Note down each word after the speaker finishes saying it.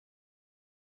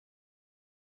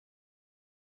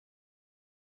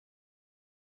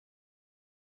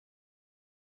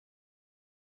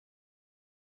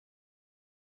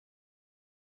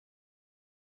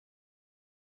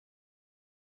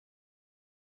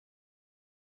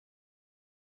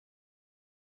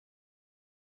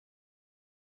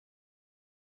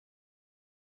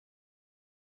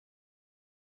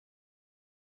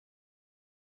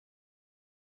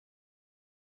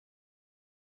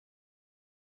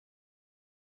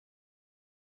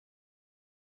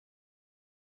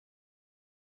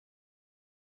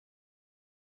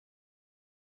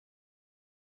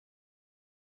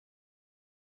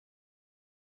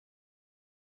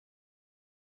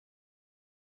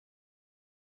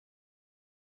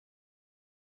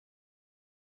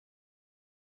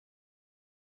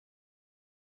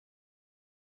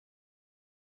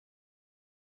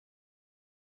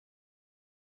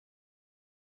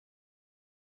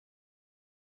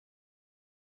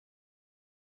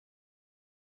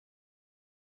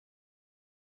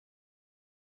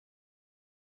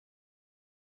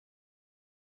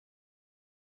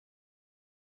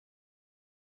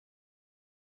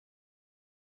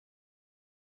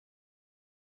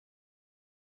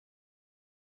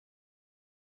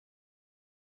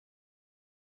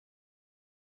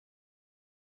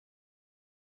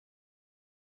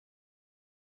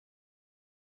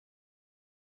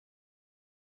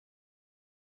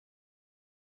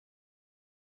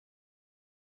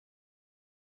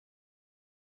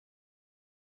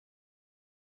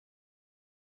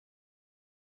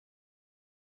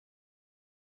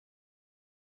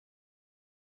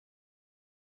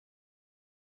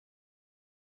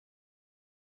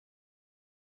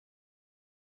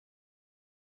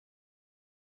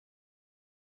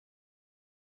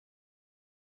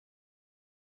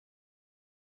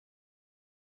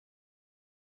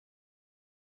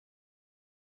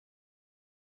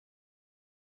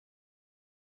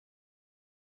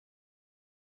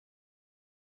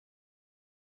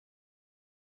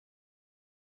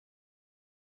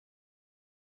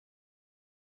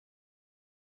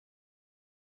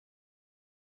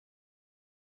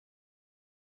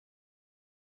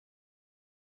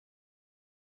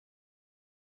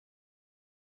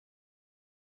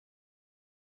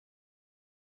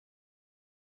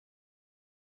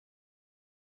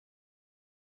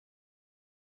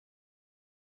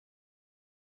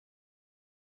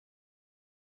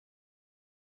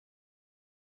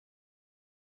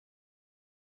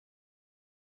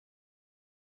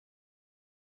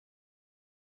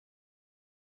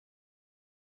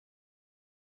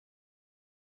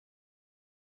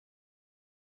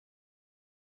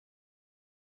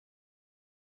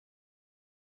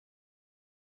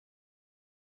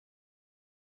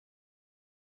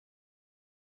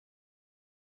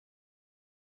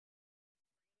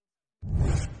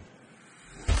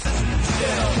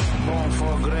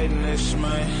for greatness,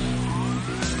 man.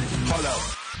 Hold up.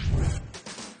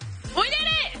 We did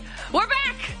it! We're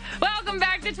back! Welcome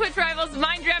back to Twitch Rivals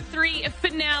MineDraft 3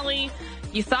 finale.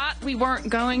 You thought we weren't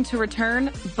going to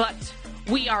return, but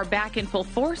we are back in full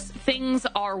force. Things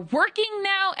are working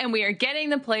now, and we are getting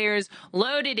the players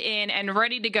loaded in and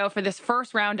ready to go for this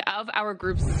first round of our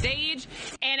group stage.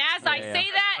 And as I say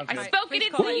that, I spoke it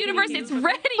into the universe. It's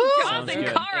ready, Jaws and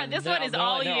Kara. This one is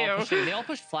all you. They all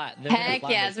push flat. Heck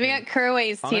yes, we got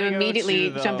Kerway's team immediately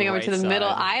jumping over to the middle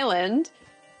island.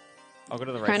 I'll go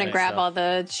to the right trying to side grab still. all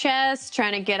the chests,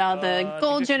 trying to get all the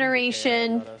gold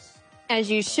generation, as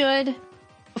you should.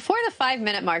 Before the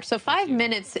 5-minute mark, so 5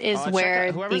 minutes is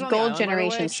where the gold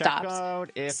generation stops.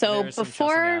 So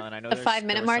before the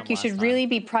 5-minute mark, you should really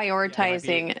be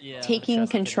prioritizing taking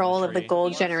control of the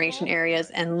gold generation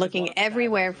areas and looking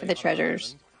everywhere for the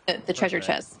treasures, the treasure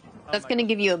chests. That's going to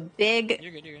give you a big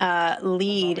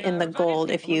lead in the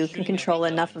gold if you can control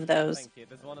enough of those.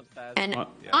 And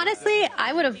honestly,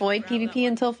 I would avoid PvP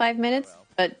until 5 minutes,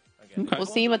 but we'll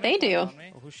see what they do.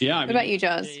 Yeah, I mean, what about you,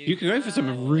 Jaws? You can go for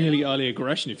some really early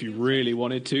aggression if you really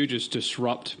wanted to, just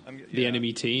disrupt the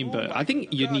enemy team. But I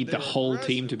think you'd need the whole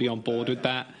team to be on board with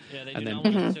that. And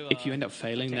then if you end up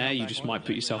failing there, you just might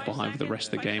put yourself behind for the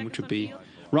rest of the game, which would be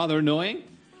rather annoying.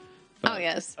 Oh,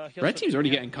 yes. Red team's already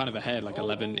getting kind of ahead, like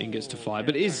 11 ingots to 5,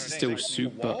 but it is still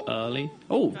super early.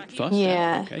 Oh, first.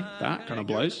 Yeah. Okay, that kind of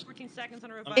blows.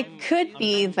 It could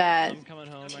be that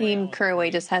Team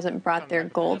Kerway just hasn't brought their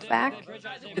gold back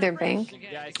to their bank.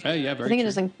 Oh, yeah, very I think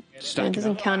true. it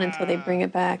doesn't count until they bring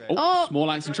it back. Oh,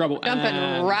 Small Axe in trouble. Jumping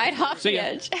and right off the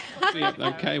edge. See ya.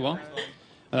 Okay, well,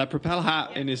 that propeller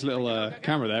hat in his little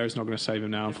camera there is not going to save him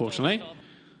now, unfortunately.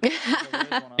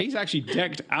 He's actually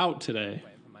decked out today.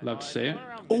 Love to see it.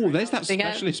 Oh, there's that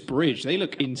specialist bridge. They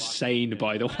look insane,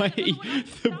 by the way.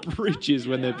 The bridges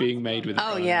when they're being made with.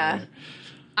 Oh, yeah.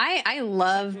 I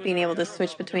love being able to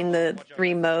switch between the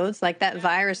 3 modes. Like that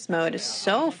virus mode is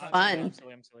so fun.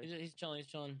 He's chilling.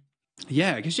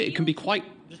 Yeah, I guess it can be quite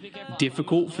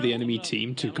difficult for the enemy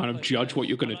team to kind of judge what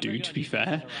you're going to do, to be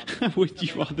fair, with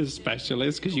you other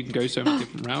specialists, because you can go so many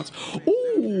different routes.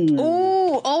 Ooh!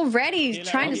 Already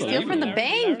trying to steal from the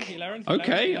bank.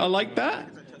 Okay, I like that.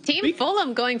 Team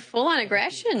Fulham going full on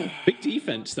aggression. Big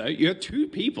defense, though. You have 2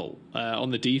 people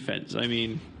on the defense. I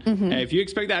mean, if you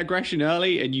expect that aggression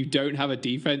early and you don't have a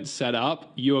defense set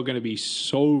up, you are going to be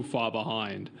so far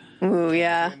behind. Ooh,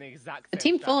 yeah. The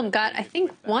Team Fulham got, I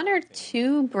think, 1 or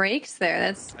 2 breaks there.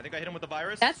 I think I hit him with the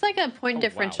virus. That's like a point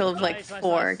differential of like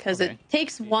 4, because it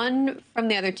takes 1 from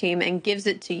the other team and gives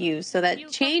it to you. So that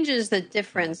changes the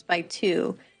difference by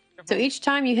 2. So each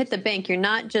time you hit the bank, you're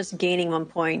not just gaining 1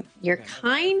 point. You're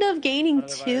kind of gaining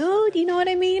 2. Do you know what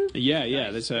I mean? Yeah.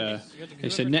 It's a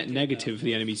net negative for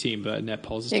the enemy team, but a net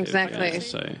positive. Exactly. Yeah,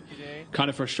 so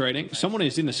kind of frustrating. Someone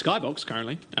is in the skybox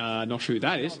currently. Not sure who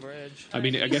that is. I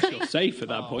mean, I guess you're safe at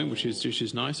that point, which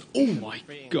is nice. Oh my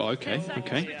god.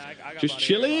 Okay. Just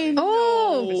chilling.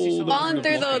 Oh, falling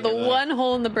through the one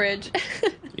hole in the bridge.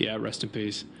 Yeah. Rest in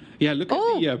peace. Yeah, look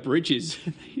at the bridges.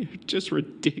 They're just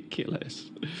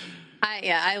ridiculous.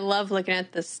 I love looking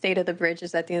at the state of the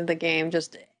bridges at the end of the game.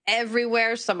 Just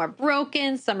everywhere. Some are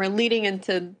broken. Some are leading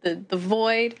into the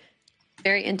void.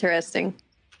 Very interesting.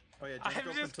 Oh, yeah,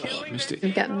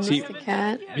 We've got Mr.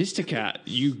 Cat. Mr. Cat,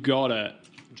 you gotta...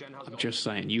 I'm just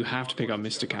saying, you have to pick up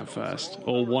Mr. Cat first.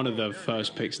 Or one of the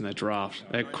first picks in their draft.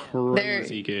 They're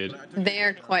crazy good.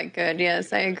 They're quite good.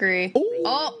 Yes, I agree.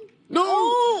 Oh! No!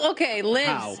 Oh, okay, lives.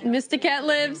 How? Mr. Cat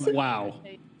lives. Wow.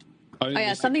 Oh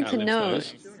yeah, something to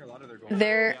note.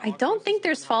 I don't think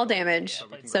there's fall damage,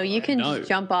 so you can just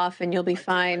jump off and you'll be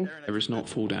fine. There is not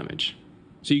fall damage.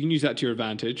 So you can use that to your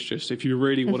advantage. Just if you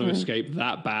really want to escape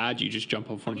that bad, you just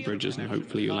jump off one of the bridges and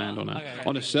hopefully you land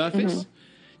on a surface.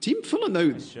 Team Fulham,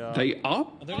 though, they are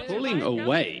pulling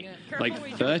away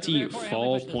like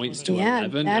 34 points to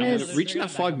 11. That and is... reaching that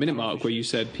 5-minute mark where you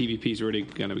said PvP is really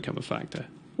going to become a factor.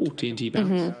 Oh, TNT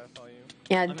bounce.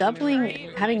 Yeah,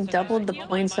 having doubled the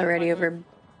points already over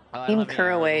Team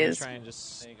Kerway's.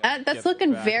 That's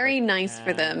looking very nice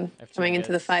for them coming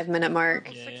into the 5-minute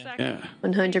mark. Yeah.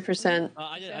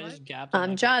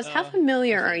 100%. Jaws, how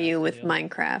familiar are you with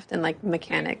Minecraft and like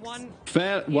mechanics?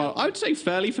 Well, I would say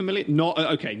fairly familiar. Not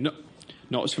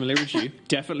as familiar as you.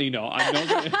 Definitely not.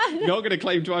 I'm not going to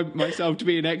claim to myself to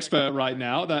be an expert right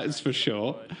now. That is for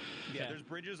sure.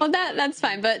 Well, that's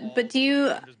fine. But do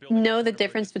you know the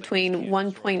difference between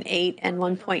 1.8 and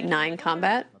 1.9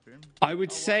 combat? I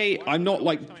would say I'm not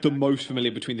like the most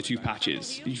familiar between the two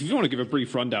patches. If you want to give a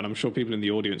brief rundown, I'm sure people in the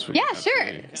audience would. Yeah,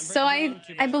 sure. So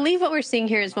I believe what we're seeing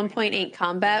here is 1.8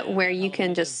 combat, where you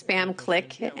can just spam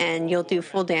click and you'll do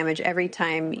full damage every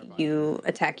time you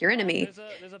attack your enemy.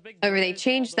 However, they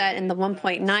changed that in the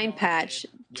 1.9 patch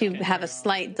to have a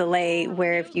slight delay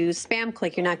where if you spam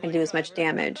click, you're not going to do as much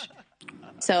damage.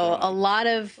 So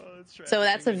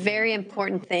that's a very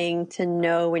important thing to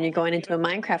know when you're going into a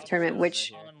Minecraft tournament,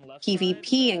 which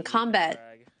PvP and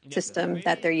combat system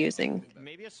that they're using.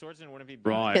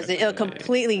 Right. Because it'll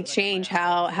completely change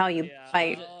how you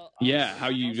fight. Yeah, how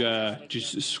you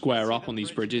just square up on these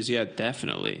bridges. Yeah,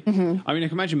 definitely. I mean, I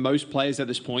can imagine most players at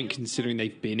this point, considering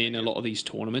they've been in a lot of these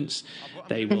tournaments,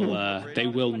 they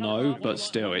will know. But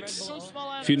still,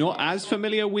 if you're not as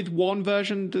familiar with one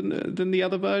version than the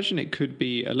other version, it could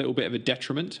be a little bit of a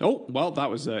detriment. Oh, well,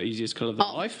 that was the easiest kill of the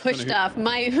life. Pushed off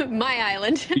my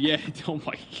island. Yeah. Oh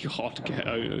my God.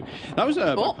 That was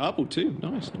purple too.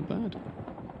 Nice, not bad.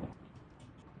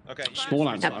 Okay. Small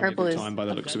ants That purple is time by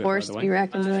the looks of it, forced to be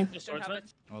reckoned with.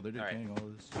 Oh, they're getting all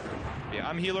this. Yeah,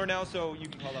 I'm healer now, so you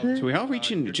can call out. So we are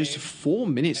reaching just 4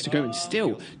 minutes to go, and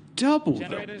still double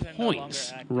the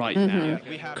points right now.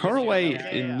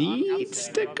 Corraway needs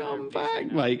to come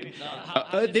back. Like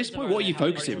at this point, what are you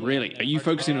focusing really? Are you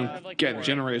focusing on getting the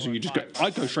generators, or you just go?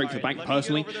 I go straight to the bank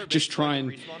personally. Just try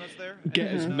and get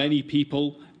as many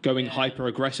people going hyper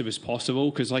aggressive as possible,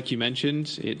 because like you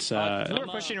mentioned, it's a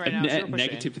net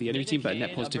negative for the enemy team, but a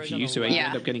net positive for you, so you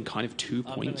end up getting kind of 2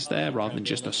 points there rather than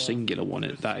just a singular one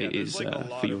that it is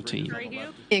for your team.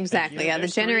 Exactly. Yeah, the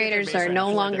generators are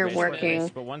no longer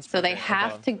working, so they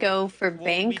have to go for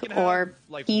bank or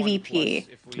PvP.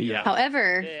 Yeah.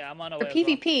 However, for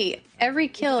PvP, every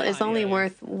kill is only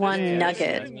worth 1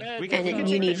 nugget, and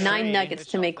you need 9 nuggets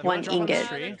to make 1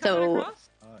 ingot. So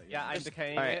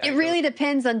it really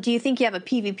depends on, do you think you have a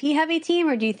PvP heavy team,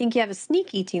 or do you think you have a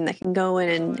sneaky team that can go in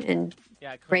and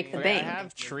break the bank? I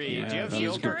have tree. Yeah, do you have that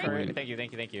is a good point.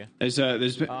 Thank you. There's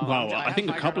I think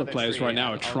a couple of players right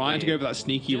now are trying to go for that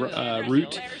sneaky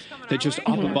route. They're just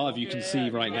up above, you can see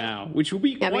right now, which will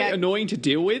be quite annoying to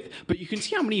deal with, but you can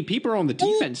see how many people are on the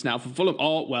defense now for Fulham.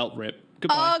 Oh, well, rip.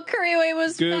 Goodbye. Oh, Curryway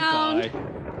was found.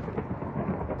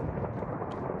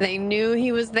 They knew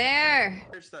he was there.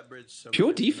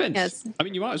 Pure defense. Yes. I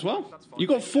mean, you might as well. You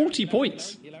got 40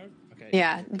 points.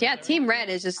 Yeah. Team Red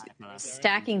is just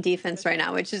stacking defense right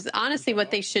now, which is honestly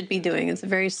what they should be doing. It's a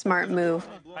very smart move.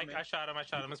 I shot him. It's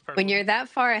perfect. When you're that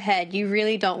far ahead, you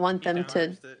really don't want them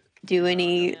to do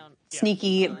any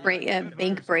sneaky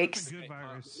bank breaks.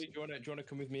 Do you want to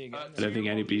come with me again? I don't think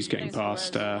anybody's getting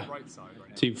past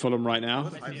Team Fulham right now.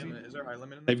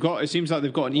 It seems like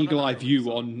they've got an eagle-eye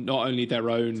view on not only their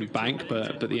own bank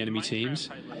but the enemy teams.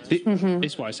 This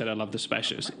is why I said I love the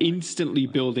specialists. Instantly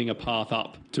building a path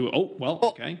up to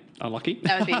okay, unlucky.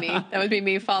 That would be me. That would be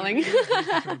me falling.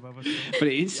 But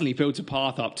it instantly builds a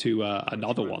path up to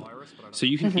another one, so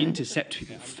you can intercept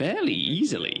people fairly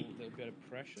easily.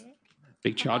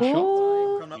 Big charge shot.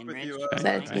 Is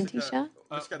that a TNT shot?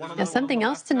 Now, something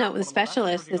else to note with the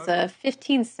specialist is a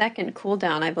 15-second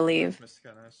cooldown, I believe.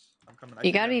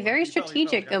 You got to be very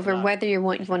strategic over whether you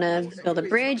want to build a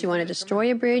bridge, you want to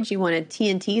destroy a bridge, you want to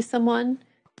TNT someone.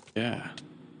 Yeah.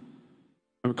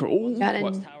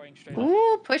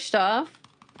 Pushed off.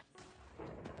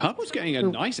 Purple's getting a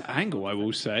nice angle, I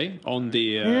will say, on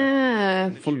the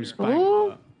Fulham's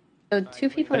bank. So 2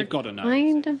 people are got to know.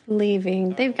 kind of leaving.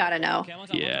 They've got to know.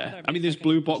 Yeah. I mean, there's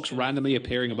blue box randomly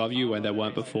appearing above you when there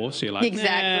weren't before, so you're like,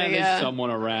 exactly, there's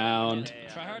someone around.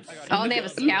 Oh, and they have a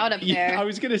scout up there. Yeah, I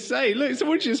was going to say, look,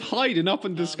 someone's just hiding up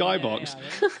in the skybox.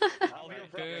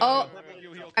 Oh,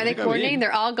 are they coordinating?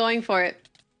 They're all going for it.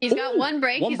 He's got one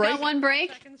break. Got one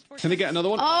break. Can they get another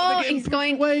one? Oh, he's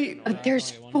going. Wait.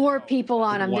 There's 4 people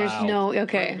on him. Wow. There's no.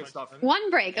 Okay. One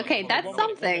break. Okay, that's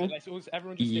something.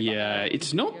 Yeah,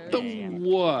 it's not the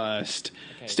worst.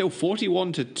 Still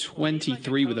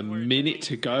 41-23 with a minute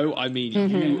to go. I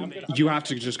mean, you have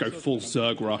to just go full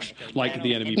Zerg rush like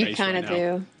the enemy base. You kind of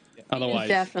do. Otherwise,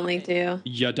 you definitely do.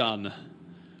 You're done.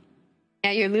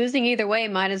 Yeah, you're losing either way.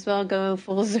 Might as well go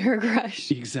full Zerg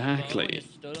rush. Exactly.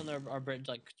 Our bridge,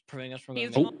 like, preventing us from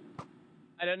going.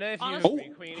 I don't know if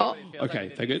you.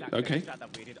 Okay, they're good. Okay.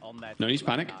 No need to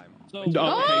panic. Okay,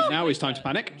 now it's time to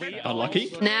panic.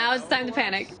 Unlucky. Now it's time to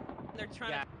panic.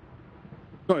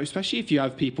 Well, especially if you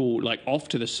have people like off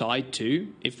to the side too.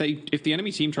 If the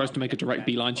enemy team tries to make a direct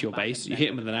beeline to your base, you hit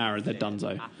them with an arrow, they're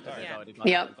donezo.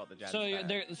 Yep. So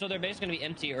they're basically going to be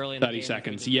empty early in 30 the game.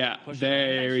 seconds. Yeah,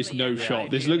 there is no shot.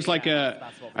 This looks like a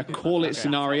call it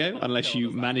scenario unless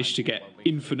you manage to get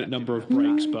infinite number of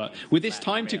breaks. But with this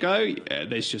time to go,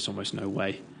 there's just almost no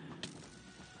way.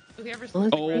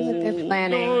 Oh, they're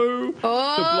planning. No.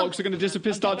 Oh. The blocks are going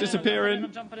to start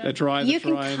disappearing. They're trying. You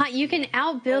can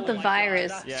outbuild the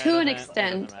virus to an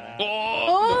extent.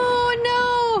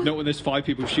 Oh no! Not when there's 5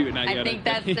 people shooting at you. I think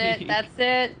that's it. That's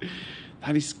it.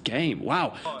 That is game.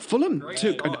 Wow. Fulham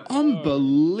took an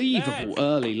unbelievable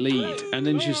early lead and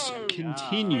then just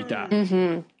continued that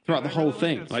throughout the whole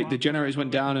thing. Like the generators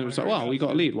went down and it was like, well, we got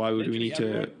a lead. Why would we need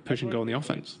to push and go on the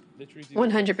offense?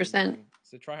 100%.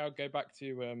 So try go back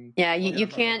to. Yeah, you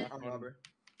can't.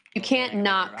 You can't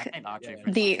knock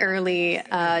the early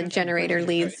generator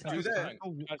leads. Go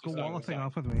wall thing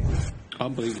off with me.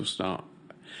 Unbelievable start.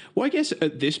 Well, I guess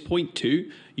at this point too,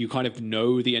 you kind of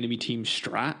know the enemy team's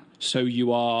strat, so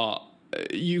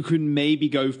you can maybe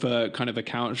go for kind of a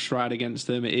counter strat against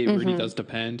them. It really does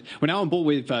depend. We're now on board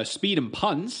with Speed and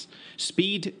Puns.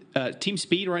 Team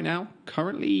Speed right now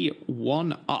currently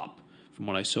 1 up from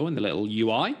what I saw in the little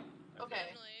UI. Okay,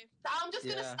 I'm just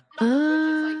gonna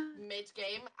start mid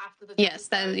game after the. Yes,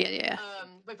 yeah.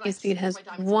 Team Speed has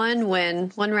 1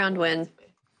 round win.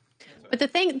 But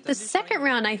the second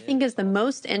round, I think, is the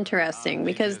most interesting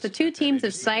because the 2 teams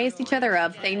have sized each other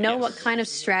up. They know what kind of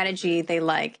strategy they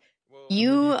like.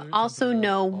 You also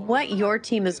know what your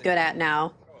team is good at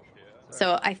now.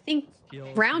 So I think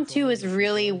round 2 is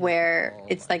really where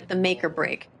it's like the make or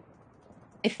break.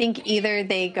 I think either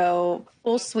they go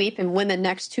full sweep and win the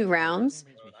next 2 rounds,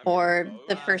 or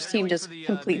the first team just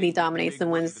completely dominates and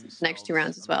wins the next 2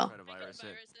 rounds as well.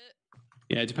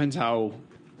 Yeah, it depends how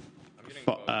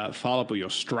fallible your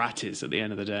strat is at the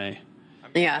end of the day.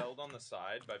 Yeah.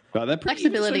 But they're pretty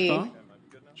flexibility. Even so far.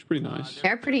 It's pretty nice.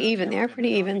 They're pretty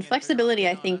even. Flexibility,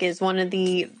 I think, is one of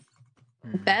the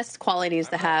best qualities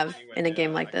to have in a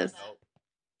game like this.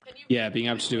 Yeah, being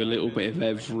able to do a little bit of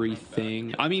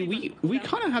everything. I mean, we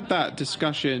kind of had that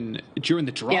discussion during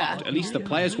the draft. Yeah. At least the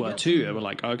players were too. They were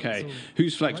like, okay,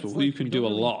 who's flexible? Who can do a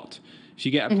lot? If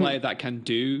you get a player that can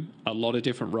do a lot of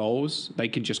different roles, they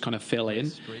can just kind of fill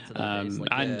in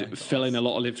and fill in a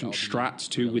lot of different strats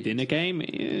too within a game.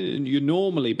 You're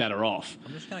normally better off.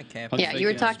 Yeah, you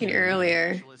were talking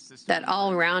earlier that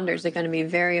all-rounders are going to be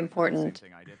very important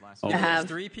to have.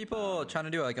 3 people trying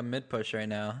to do like a mid push right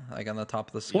now, like on the top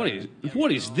of the screen.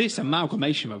 What is this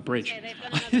amalgamation of bridge?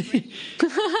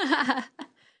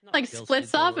 Like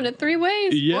splits off into 3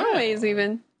 ways, 4 ways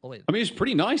even. I mean, it's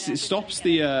pretty nice. It stops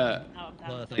the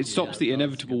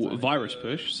inevitable virus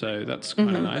push, so that's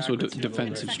kind of nice. Or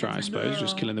defensive strat, I suppose,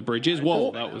 just killing the bridges.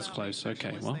 Whoa, that was close.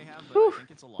 Okay, well,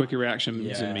 quicker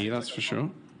reactions than me, that's for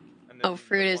sure. Oh,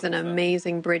 Fruit is an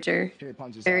amazing bridger.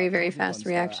 Very, very fast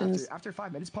reactions. After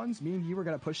 5 minutes, Puns, me and you were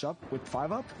going to push up with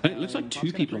 5 up. And it looks like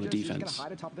 2 people on the defense.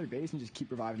 Hide at top of their base and just keep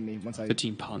reviving me once I. The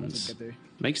team Puns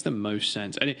makes the most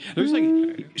sense, and it looks like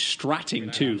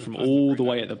stratting too from all the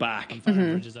way at the back.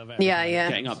 Yeah.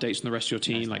 Getting updates on the rest of your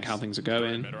team, like how things are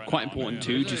going. Quite important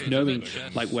too, just knowing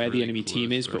like where the enemy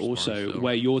team is, but also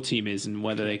where your team is and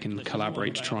whether they can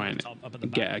collaborate to try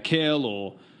and get a kill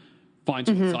or find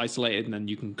something isolated, and then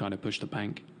you can kind of push the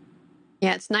bank.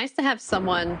 Yeah, it's nice to have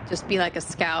someone just be like a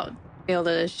scout, be able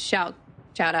to shout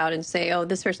out and say, oh,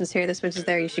 this person's here, this person's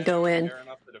there, you should go in,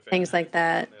 things like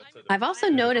that. I've also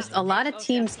noticed a lot of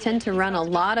teams tend to run a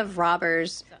lot of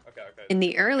robbers in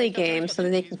the early game so that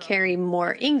they can carry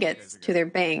more ingots to their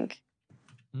bank.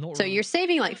 So you're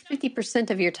saving like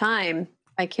 50% of your time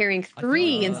by carrying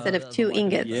 3 instead of 2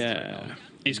 ingots. Yeah.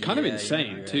 It's kind of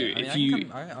insane too.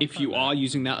 If you are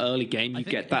using that early game, you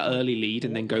get that early lead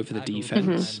and then go for the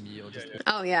defense.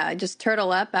 Oh yeah, just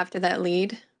turtle up after that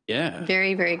lead. Yeah.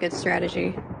 Very, very good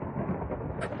strategy.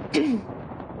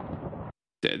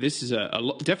 This is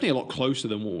definitely a lot closer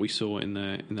than what we saw in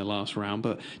the last round.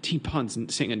 But Team Puns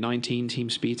sitting at 19,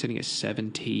 Team Speed sitting at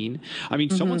 17. I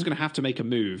mean, someone's going to have to make a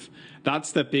move.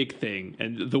 That's the big thing.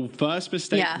 And the first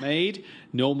mistake made,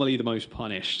 normally the most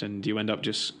punished, and you end up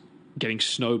just getting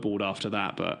snowballed after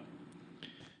that. But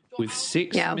with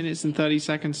 6 minutes and 30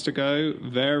 seconds to go,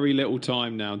 very little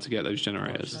time now to get those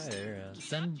generators.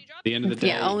 At the end of the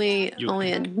day, only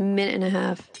a minute and a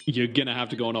half. You're gonna have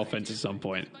to go on offense at some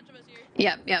point.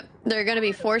 Yep. They're gonna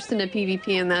be forced into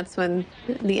PvP, and that's when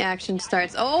the action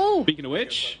starts. Oh! Speaking of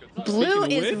which, Blue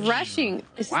is rushing.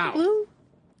 Is it Blue?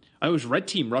 Oh, it was red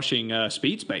team rushing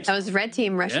Speed's base. That was red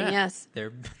team rushing, yes.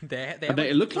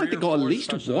 It looked like they got at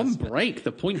least one break.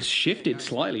 The points shifted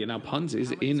slightly, and now Puns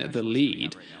is in the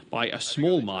lead by a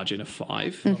small margin of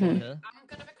 5. Mm-hmm.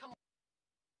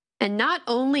 And not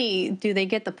only do they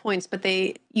get the points, but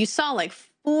you saw like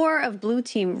 4 of blue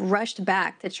team rushed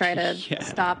back to try to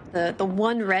stop the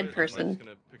one red person.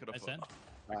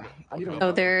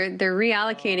 So they're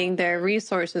reallocating their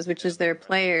resources, which is their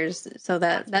players, so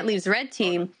that leaves red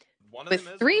team with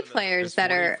 3 players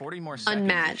that are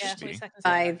unmatched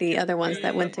by the other ones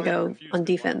that went to go on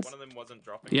defense.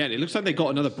 Yeah, it looks like they got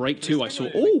another break too. I saw.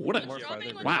 Oh, what a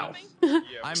wow!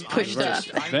 Pushed up.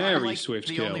 Very swift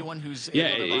kill. Yeah,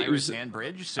 it was.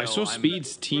 I saw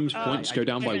Speed's team's points go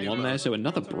down by 1 there, so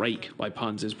another break by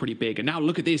Puns is pretty big. And now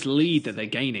look at this lead that they're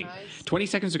gaining. 20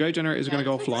 seconds ago, Generators are going to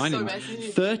go offline, and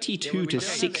 32 to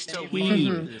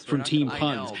 16 from Team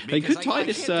Puns. They could tie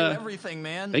this.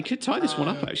 They could tie this one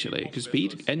up actually, because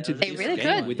Speed entered this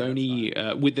game with only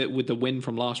with the win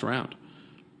from last round.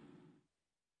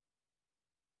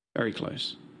 Very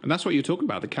close. And that's what you're talking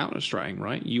about, the counter-stratting,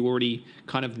 right? You already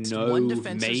kind of know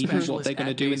maybe what they're going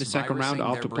to do in the second round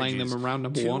after playing them in round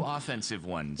number 1. Offensive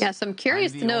ones. Yeah, so I'm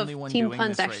curious to know if Team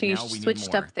Puns actually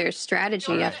switched up their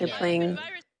strategy after playing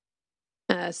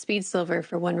Speed Silver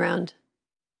for 1 round.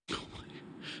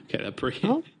 Okay, that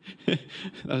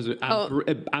was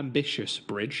an ambitious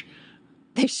bridge.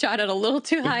 They shot it a little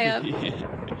too high up.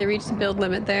 They reached the build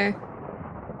limit there.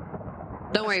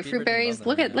 Don't worry, Fruit Berries.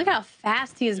 Look how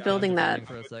fast he is building that.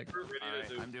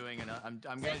 I'm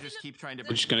gonna just keep trying to.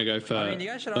 We're just gonna go for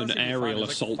an aerial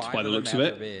assault by the looks of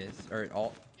it. Or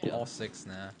all 6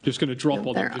 now. Just gonna drop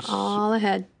on them. They're all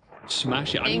ahead.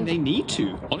 Smash it. I mean, they need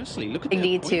to. Honestly, look at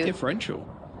the point differential.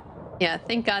 Yeah,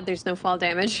 thank God there's no fall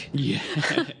damage. Yeah,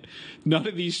 none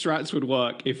of these strats would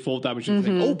work if fall damage was a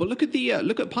thing. Oh, but look at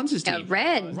Punz's team. Yeah,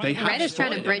 red. Red is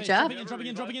trying to bridge up. They're dropping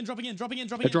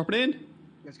in.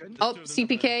 Oh,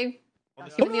 CPK.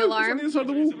 Giving the alarm.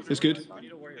 It's good.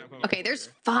 Okay, there's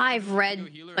 5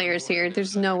 red players here.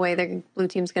 There's no way the blue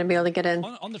team's going to be able to get in.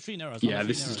 On the tree narrows. Yeah,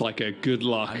 this is like a good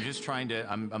luck. I'm just trying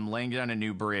to. I'm laying down a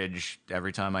new bridge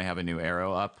every time I have a new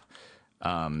arrow up,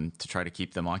 to try to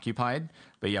keep them occupied.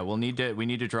 But yeah, we need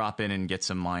to drop in and get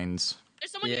some mines.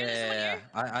 There's someone here. There's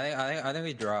someone here. I think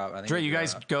we drop. Dre, you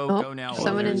guys go now.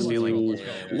 Someone in.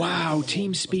 Wow,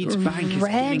 Team Speed's bank is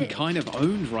getting kind of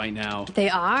owned right now. They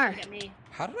are.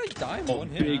 How did I die?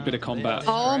 Big bit of combat.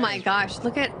 Oh my gosh!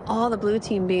 Look at all the blue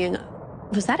team being.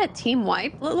 Was that a team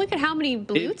wipe? Look at how many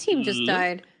blue team just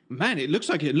died. Man, it looks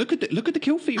like it. Look at the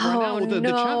kill feed right now. Or the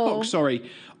chat box. Sorry.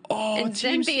 Oh, and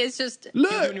Zenby is just.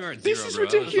 Look, this is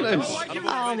ridiculous.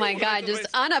 Oh my god! Just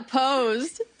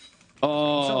unopposed.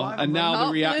 Oh, and now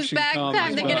the reaction comes.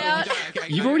 Time to get out.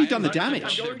 You've already done the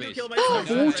damage.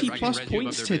 40 plus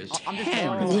points to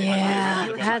 10.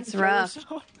 Yeah, that's rough.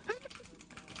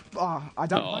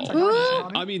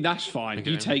 I mean, that's fine.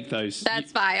 You take those.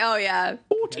 That's fine. Oh, yeah.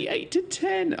 48 to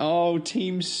 10. Oh,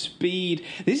 Team Speed.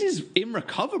 This is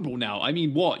irrecoverable now. I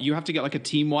mean, what? You have to get like a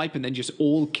team wipe and then just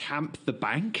all camp the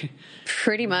bank?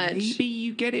 Pretty much. Maybe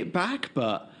you get it back,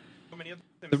 but...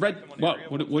 The red... Well,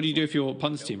 what do you do if you're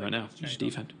Pun's team right now? You just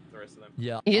defend.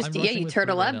 Yeah, you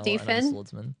turtle up,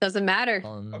 defend. Doesn't matter.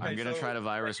 I'm gonna try to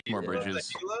virus more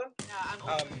bridges.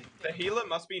 The healer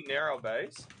must be narrow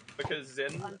base because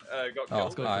Zen got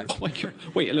killed. Oh my god!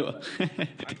 Wait a little. I'm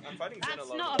fighting Zen a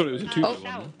lot. I thought it was a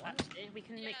 2-1. We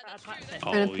can make that a practice.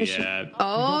 Oh yeah.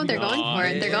 Oh, they're going for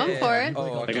it. They're going for it.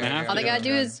 They're gonna have All they gotta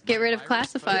do is get rid of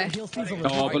classify.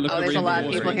 Oh, but look, there's a lot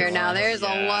of people here now. There's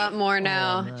a lot more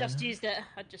now. I just used it.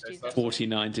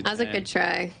 49 to 10. That was a good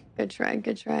try. Good try.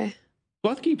 Good try.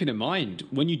 Worth keeping in mind,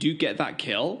 when you do get that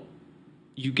kill,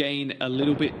 you gain a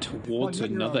little bit towards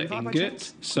another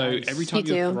ingot. So every time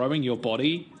you're throwing your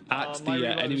body at the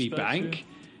enemy bank,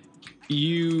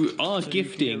 you are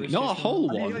gifting not a whole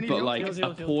one, but like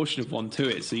a portion of one to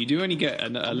it. So you do only get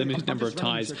a limited number of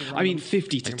ties. I mean,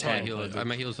 50 to 10.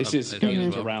 This is going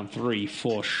into round 3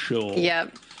 for sure.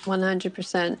 Yep,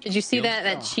 100%. Did you see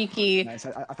that cheeky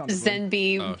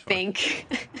Zenby bank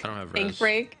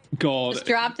break? God. Just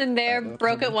dropped in there,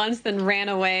 broke it once, then ran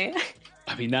away.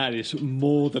 I mean, that is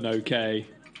more than okay.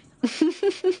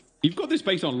 You've got this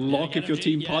base on lock if your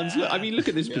team puns. Look, I mean, look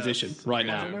at this position right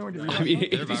now. I mean,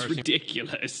 it is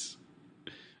ridiculous.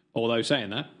 Although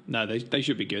saying that, no, they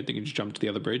should be good. They can just jump to the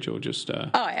other bridge or just... oh,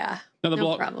 yeah. Another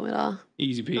block. No problem at all.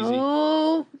 Easy peasy.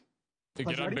 Oh. They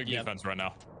get a big defense right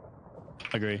now.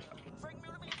 Agree.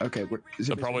 Okay.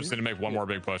 So probably just need to make one more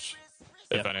big push,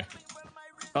 if any.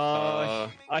 I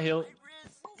heal.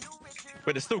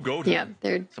 Wait, there's still gold. Yeah,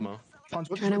 they're... Somehow.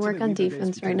 Trying to work on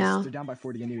defense right now. They're down by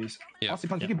 40 anyways. Yeah.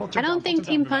 I don't think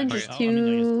Team Punch is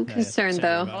too concerned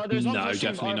though. No,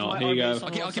 definitely not. Here you go.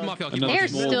 I'll keep him off you. They're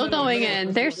still going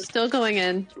in. They're still going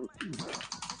in.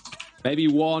 Maybe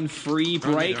one free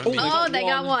break. Oh, they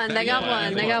got one. They got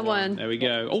one. They got one. There we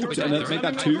go. Oh, let's make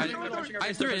that 2.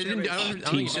 I threw it.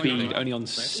 Team speed only on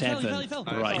 7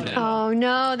 right now. Oh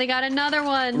no, they got another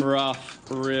one. Rough,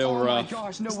 real rough.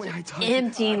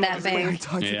 Emptying that bank.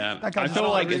 Yeah, I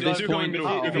feel like at this point,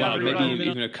 maybe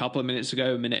even a couple of minutes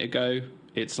ago, a minute ago,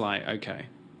 it's like, okay,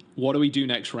 what do we do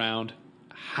next round?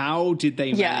 How did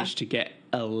they manage to get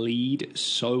a lead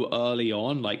so early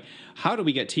on? Like, how do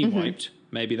we get team wiped?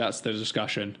 Maybe that's the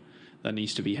discussion that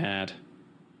needs to be had.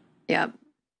 Yep.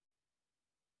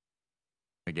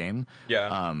 The game.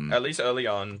 Yeah. At least early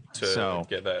on to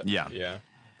get that. Yeah.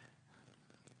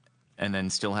 And then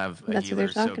still have a That's healer.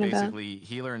 what they're So talking about. basically,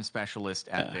 healer and specialist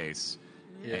at base,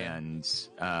 and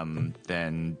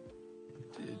then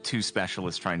 2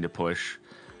 specialists trying to push,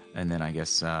 and then I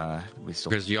guess we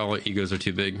still because y'all egos are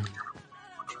too big.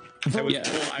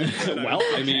 Well,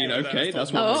 I mean, okay,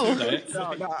 that's what I'm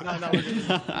saying.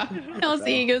 Those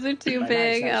egos are too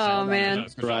big. Oh man.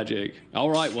 Tragic. All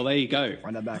right, well there you go.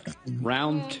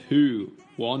 Round 2,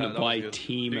 won by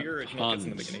Team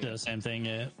Punch. Same thing.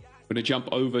 Yeah. We're gonna jump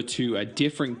over to a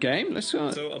different game. Let's So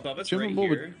above us jump right on board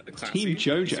here, with the Team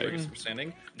classy, JoJo. we're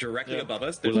standing directly above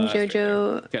us. We'll, Team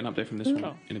JoJo. Get an update from this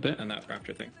one in a bit. And that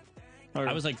raptor thing.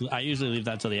 I was like, I usually leave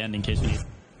that till the end in case we need.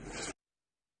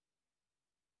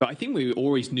 But I think we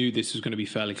always knew this was going to be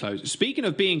fairly close. Speaking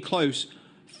of being close,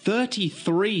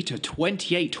 33 to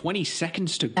 28, 20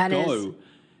 seconds to go.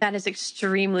 That is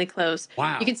extremely close.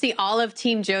 Wow. You can see all of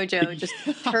Team JoJo just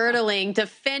turtling,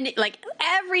 defending, like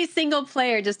every single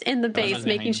player just in the base,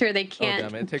 making sure they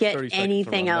can't get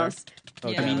anything else.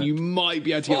 I mean, you might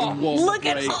be able to get one look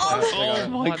at break. all Oh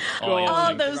my god.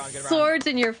 Oh, those swords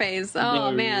in your face.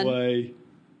 Oh, no man. way.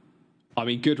 I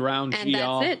mean, good round, And GR.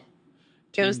 that's it.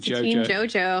 Goes to Team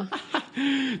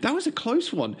JoJo. That was a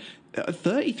close one.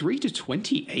 33 to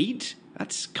 28?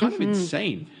 That's kind of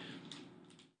insane.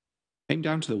 Came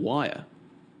down to the wire.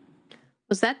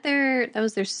 Was that that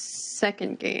was their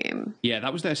second game? Yeah,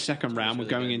 that was their second round. We're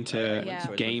going into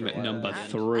game number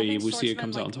 3. We'll see who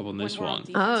comes out on top on this one.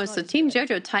 Oh, so Team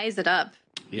JoJo ties it up.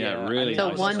 Yeah, really.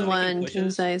 So 1-1 team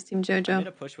size Team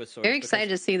JoJo. Very excited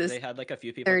to see this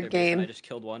third game. I just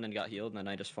killed one and got healed, and then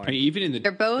I just farmed. I mean, even in the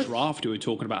draft, we were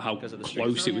talking about how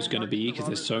close it was going to be because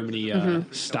there's so many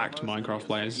stacked Minecraft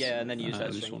players. Yeah, and then use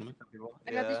that this string.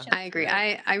 tournament. I agree.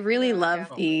 I really love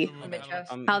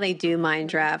how they do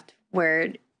MineDraft,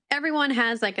 where everyone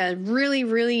has like a really,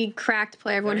 really cracked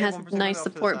player. Everyone has a nice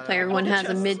support player. Everyone has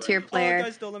a mid-tier player.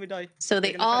 Guys, don't let me die. So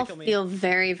they all feel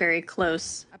very, very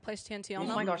close. I placed TNT on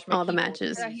them. Oh my gosh. All the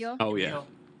matches. Oh, yeah.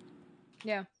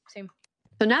 Yeah, same.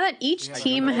 So now that each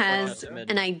team has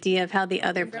an idea of how the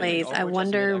other plays, I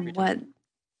wonder what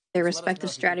their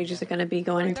respective strategies are going to be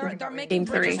going into game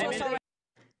 3.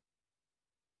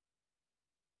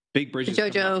 Big bridges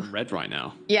JoJo. from red right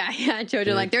now. Yeah,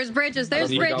 JoJo, like, there's bridges,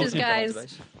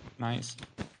 guys. Nice.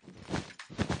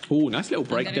 Oh, nice little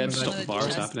break there to stop the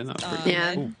virus happening. That's pretty cool.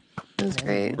 Yeah, that's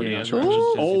great. Pretty nice reaction.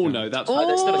 Oh, no, that's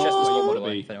There's still a chest where you what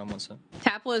want it if anyone wants it.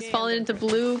 Tapla has fallen into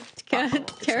blue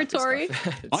territory.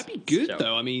 Might be good,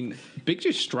 though. I mean, big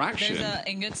distraction. There's an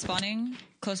ingot spawning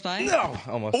close by. No,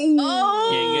 almost.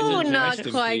 Oh, Yeah, not rest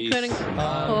in quite. peace. Couldn't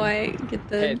quite get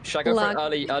the Hey, should I go for block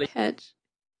early? catch.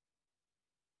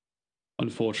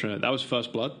 Unfortunate. That was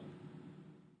first blood.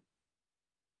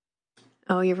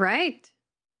 Oh, you're right.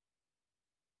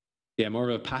 Yeah, more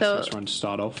of a pacifist run to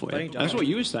start off with. That's what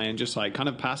you were saying, just like kind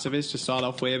of pacifist to start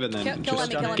off with, and then Kill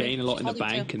just him. gain a lot in the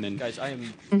bank, and then Guys, I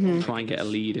am try and get a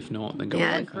lead. If not, then go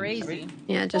Yeah, on. Crazy.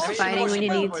 Yeah, just fighting when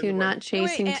you need to, not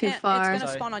chasing too far. It's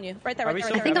gonna spawn on you. Right there, right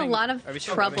there. I think a lot of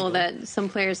trouble that some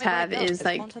players have is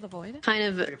like kind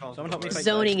of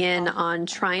zoning in on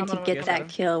trying to get that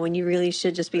kill when you really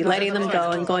should just be letting them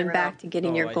go and going back to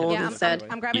getting your gold Yeah, instead.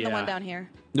 I'm grabbing the Yeah. one down here.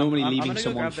 Normally I'm leaving gonna go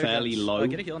someone grab their fairly guns. low I'll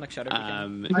get a heal next shadow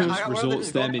if we just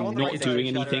results them in not doing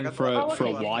anything for a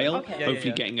while.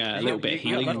 Hopefully getting a little bit of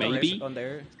healing maybe,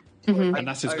 and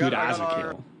that's as good as a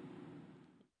kill.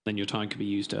 Then your time could be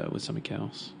used with something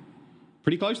else.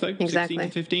 Pretty close though, Exactly. 16 to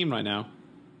 15 right now.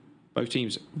 Both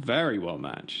teams very well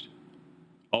matched.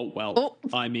 Oh, well,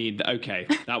 I mean, okay,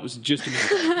 that was just a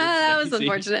that was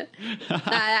unfortunate.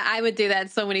 I would do that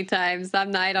so many times.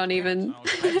 I don't even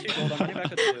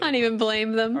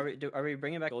blame them. Are we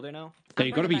bringing back Golder now? Yeah,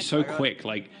 you got to be so quick,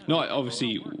 like, not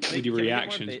obviously with your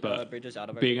reactions, but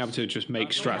being able to just make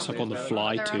strats up on the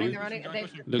fly, too.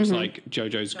 Looks like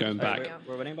JoJo's going back.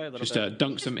 Just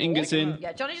dunk some ingots in,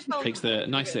 takes the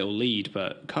nice little lead,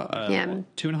 but cut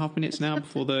 2.5 minutes now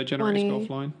before the generators go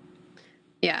offline.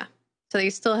 Yeah. So they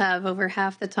still have over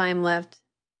half the time left.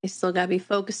 They still got to be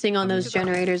focusing on those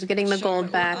generators, getting the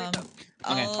gold back.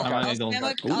 I'll just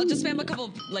spam a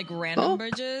couple like random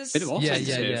bridges. Bit of offense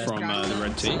here from the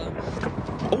red team.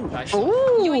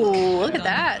 Ooh, look at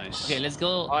that. Nice. Okay, let's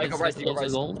go. Let's go for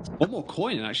gold. One more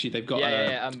coin, and actually they've got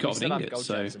got an ingot.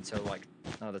 So until like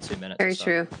another 2 minutes. Very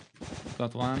true.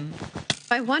 Got one.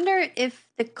 I wonder if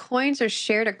the coins are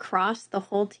shared across the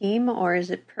whole team, or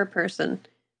is it per person?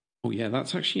 Oh yeah,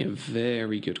 that's actually a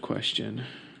very good question.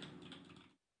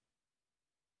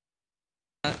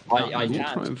 I will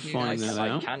try and find that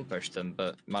out. I can push them,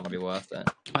 but it might not be worth it.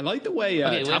 I like the way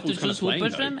Tapple's kind of playing,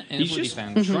 though. He's just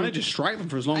trying to distract them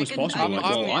for as long as possible.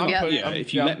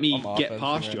 If you let me get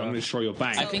past you, I'm going to destroy your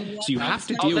bank. So you have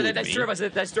to deal with me. There's three of us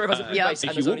at place.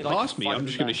 If you walk past me, I'm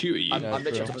just going to shoot at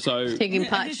you. So taking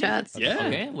pot shots. Yeah.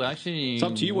 Okay, well actually, it's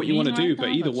up to you what you want to do, but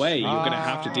either way, you're going to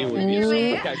have to deal with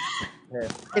me.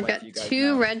 They've got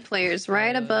two red players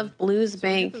right above Blue's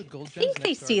bank. I think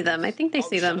they see them.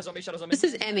 This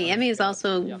is Emmy. Emmy is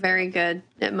also very good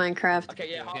at Minecraft.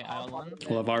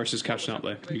 Well, the virus is catching up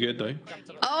there. You good, though?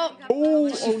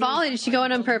 Oh, she followed. She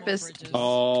going on purpose.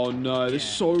 Oh, no. There's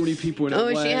so many people in her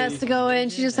way. She has to go in.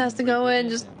 She just has to go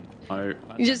in. Oh.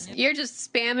 You're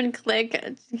just spam and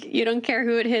click. You don't care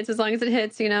who it hits as long as it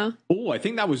hits, you know. Oh, I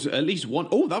think that was at least one.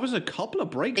 Oh, that was a couple of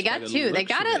breaks. They got two. They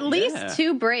got at least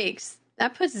 2 breaks.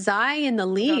 That puts Zai in the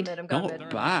lead. Not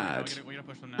bad.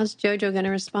 How's JoJo going to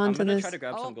respond to this? I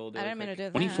didn't mean to do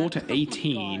that. 24 to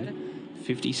 18.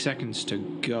 50 seconds to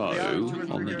go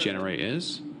on the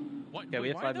generators. Yeah, we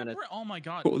have 5 minutes. Oh my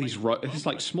god. Got all these it's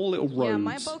like small little roads. Yeah,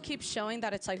 my boat keeps showing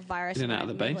that it's like virus in and out of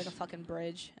the base. like a fucking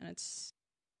bridge, and it's.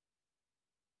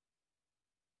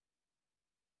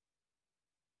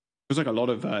 There's like a lot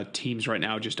of teams right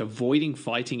now just avoiding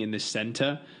fighting in the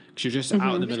center because you're just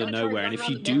out in the middle of nowhere. And if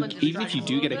you do, even if you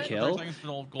do get a kill,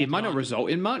 it might not result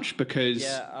in much because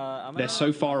they're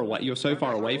so far away. You're so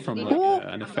far away from like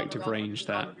an effective range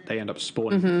that they end up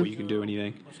spawning before you can do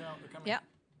anything. Yeah,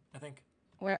 I think.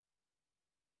 Where?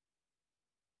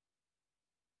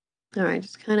 All right,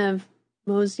 just kind of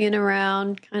moseying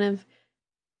around, kind of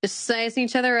just sizing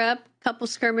each other up. Couple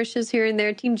skirmishes here and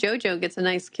there. Team JoJo gets a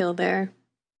nice kill there.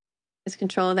 Has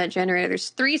control of that generator. There's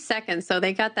 3 seconds, so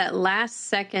they got that last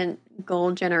second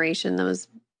gold generation. That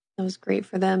was great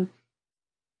for them.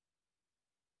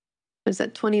 Was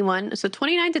that 21? So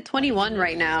 29 to 21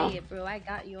 right now. I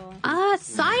got you.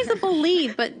 Sizable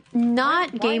lead, but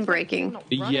not game breaking.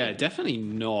 Yeah, definitely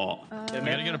not. We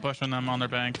gotta get a push on them on their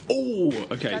bank. Oh,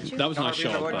 okay. That was a nice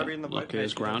shot, but lucky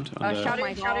as ground. I'm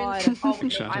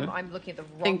looking at the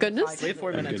wrong. Thank goodness. Thank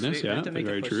goodness, yeah.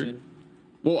 Very true.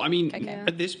 Well, I mean,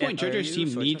 at this point, JoJo's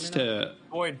team needs to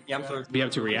be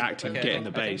able to react and get in the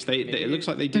base. It looks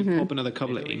like they did pop another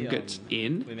couple of ingots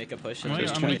in. We make a push. So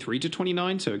it's 23 to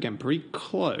 29, so again, pretty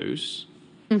close.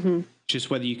 Just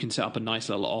whether you can set up a nice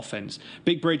little offense.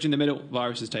 Big bridge in the middle.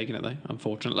 Virus is taking it, though,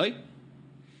 unfortunately.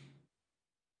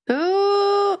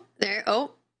 Oh, there.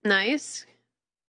 Oh, nice.